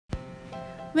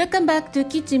Welcome back to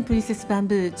Kitchen Princess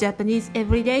Bamboo, Japanese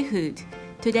everyday food.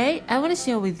 Today, I want to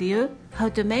share with you how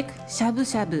to make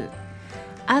shabu-shabu.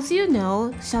 As you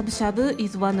know, shabu-shabu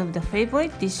is one of the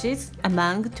favorite dishes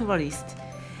among tourists.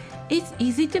 It's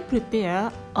easy to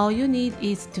prepare. All you need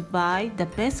is to buy the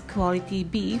best quality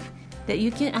beef that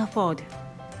you can afford.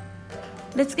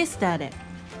 Let's get started.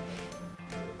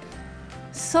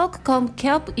 Soak kombu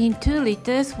kelp in 2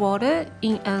 liters water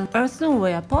in an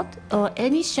earthenware pot or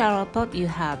any shallow pot you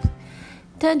have.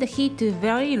 Turn the heat to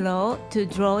very low to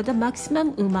draw the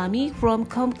maximum umami from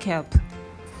kombu kelp.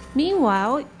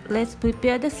 Meanwhile, let's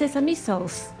prepare the sesame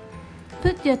sauce.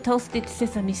 Put your toasted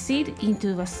sesame seed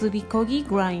into a subikogi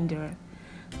grinder.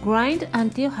 Grind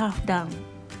until half done.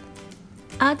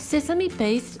 Add sesame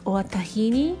paste or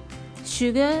tahini,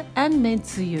 sugar, and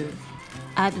mentsuyu.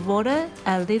 Add water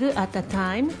a little at a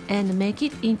time and make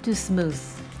it into smooth.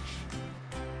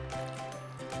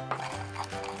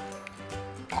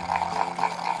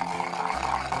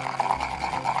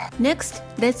 Next,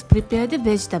 let's prepare the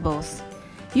vegetables.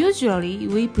 Usually,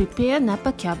 we prepare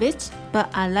napa cabbage, but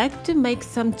I like to make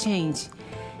some change.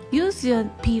 Use your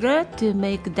peeler to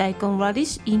make Daikon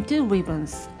radish into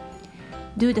ribbons.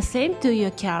 Do the same to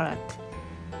your carrot.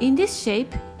 In this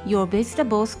shape, your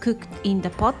vegetables cooked in the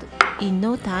pot in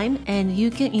no time and you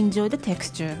can enjoy the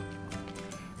texture.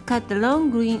 Cut the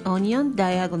long green onion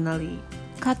diagonally.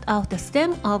 Cut off the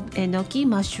stem of Enoki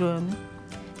mushroom.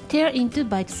 Tear into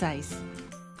bite size.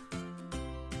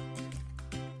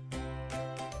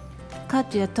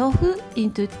 Cut your tofu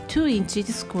into 2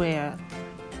 inches square.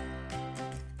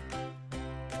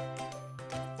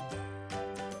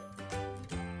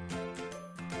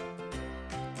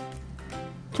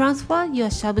 Transfer your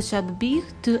shabu-shabu beef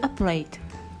to a plate.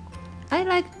 I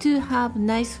like to have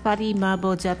nice fatty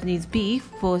marble Japanese beef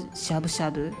for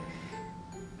shabu-shabu.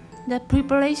 The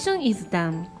preparation is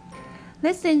done.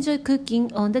 Let's enjoy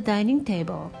cooking on the dining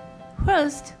table.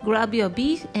 First, grab your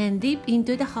beef and dip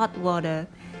into the hot water.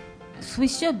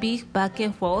 Swish your beef back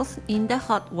and forth in the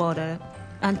hot water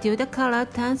until the color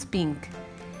turns pink.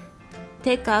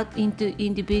 Take out into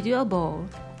individual bowl.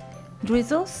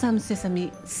 Drizzle some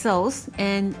sesame sauce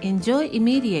and enjoy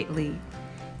immediately.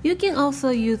 You can also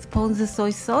use ponzu soy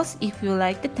sauce if you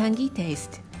like the tangy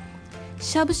taste.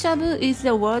 Shabu-shabu is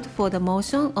the word for the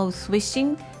motion of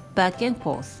swishing back and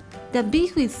forth. The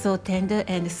beef is so tender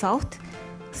and soft.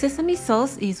 Sesame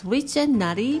sauce is rich and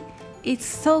nutty. It's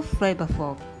so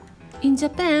flavorful. In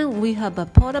Japan, we have a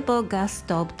portable gas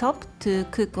stove top to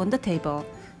cook on the table,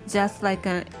 just like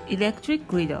an electric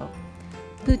griddle.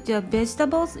 Put your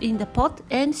vegetables in the pot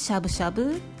and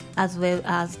shabu-shabu, as well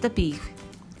as the beef.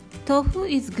 Tofu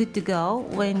is good to go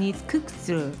when it's cooked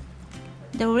through.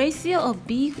 The ratio of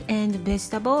beef and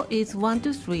vegetable is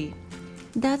 1:3.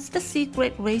 That's the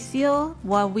secret ratio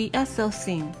why we are so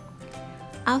thin.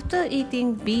 After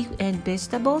eating beef and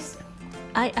vegetables,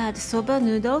 I add soba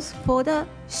noodles for the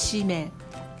shime.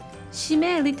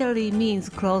 Shime literally means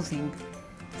closing.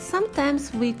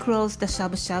 Sometimes we close the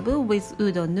shabu-shabu with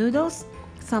udon noodles,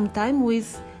 sometimes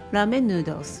with ramen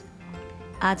noodles.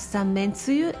 Add some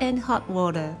mentsuyu and hot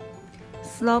water.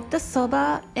 Slurp the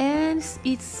soba and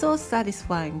it's so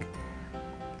satisfying.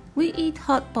 We eat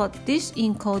hot pot dish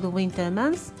in cold winter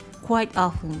months quite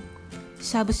often.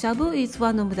 Shabu-shabu is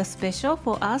one of the special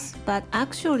for us, but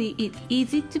actually it's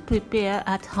easy to prepare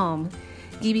at home.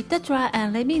 Give it a try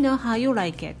and let me know how you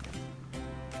like it.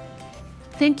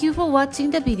 Thank you for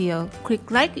watching the video. Click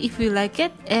like if you like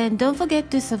it and don't forget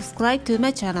to subscribe to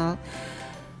my channel.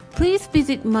 Please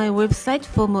visit my website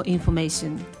for more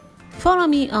information. Follow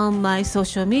me on my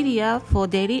social media for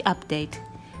daily update.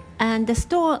 And the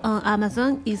store on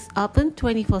Amazon is open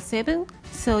 24/7,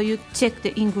 so you check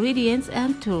the ingredients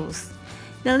and tools.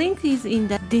 The link is in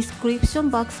the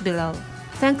description box below.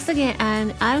 Thanks again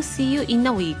and I'll see you in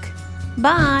a week.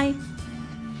 Bye!